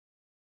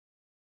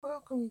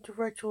Welcome to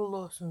Rachel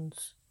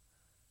Lawson's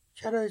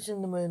Shadows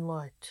in the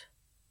Moonlight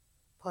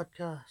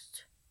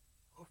podcast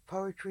of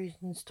poetry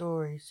and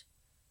stories.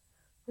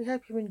 We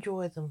hope you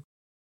enjoy them.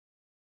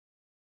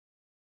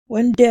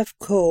 When death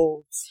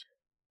calls,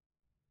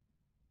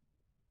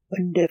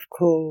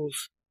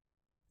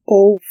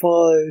 all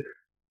follow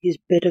his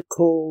better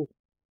call.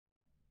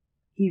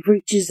 He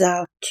reaches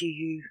out to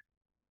you.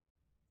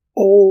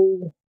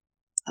 All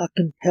are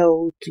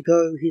compelled to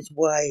go his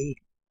way.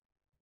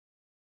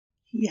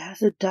 He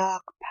has a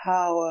dark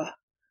power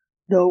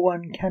no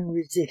one can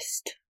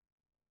resist.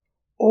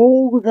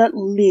 All that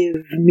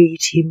live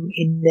meet him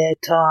in their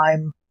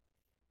time.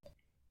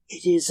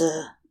 It is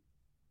a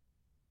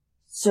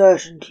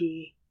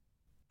certainty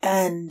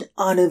and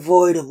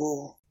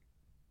unavoidable.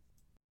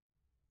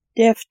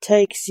 Death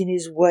takes in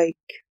his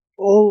wake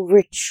all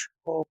rich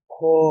or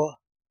poor,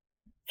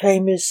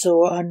 famous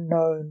or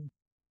unknown,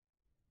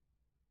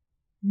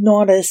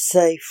 not as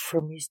safe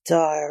from his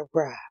dire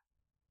wrath.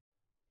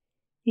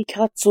 He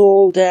cuts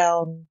all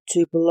down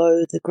to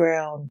below the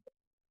ground.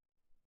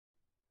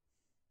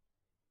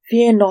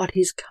 Fear not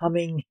his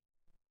coming.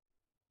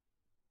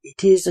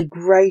 It is a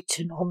great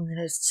and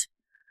ominous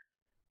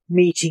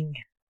meeting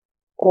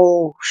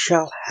all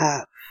shall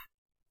have.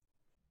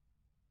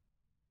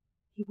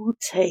 He will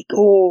take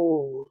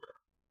all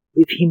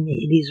with him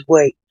in his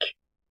wake.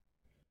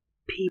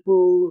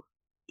 People,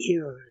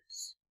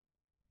 eras,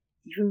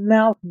 even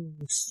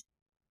mountains,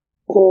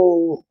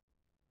 all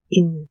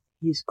in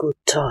his good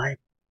time.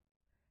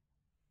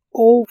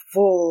 All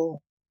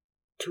fall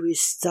to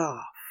his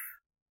staff.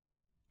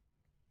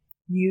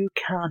 You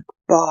can't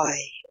buy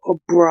or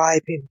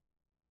bribe him.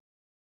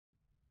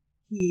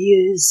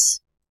 He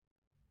is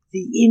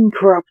the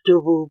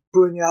incorruptible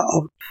bringer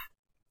of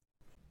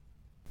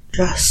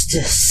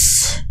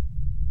justice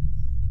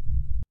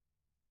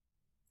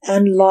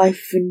and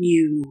life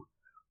anew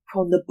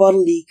from the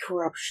bodily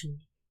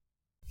corruption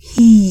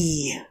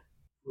he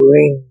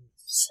brings.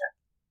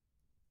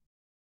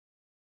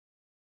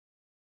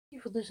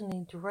 Thank you for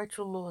listening to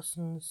Rachel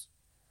Lawson's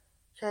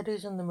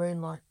Shadows in the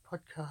Moonlight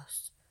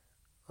podcast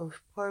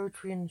of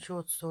poetry and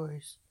short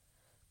stories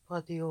by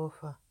the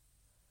author.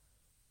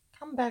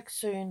 Come back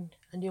soon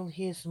and you'll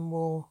hear some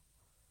more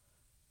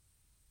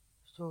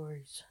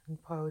stories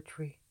and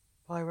poetry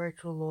by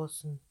Rachel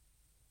Lawson.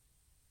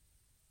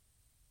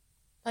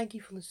 Thank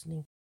you for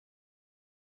listening.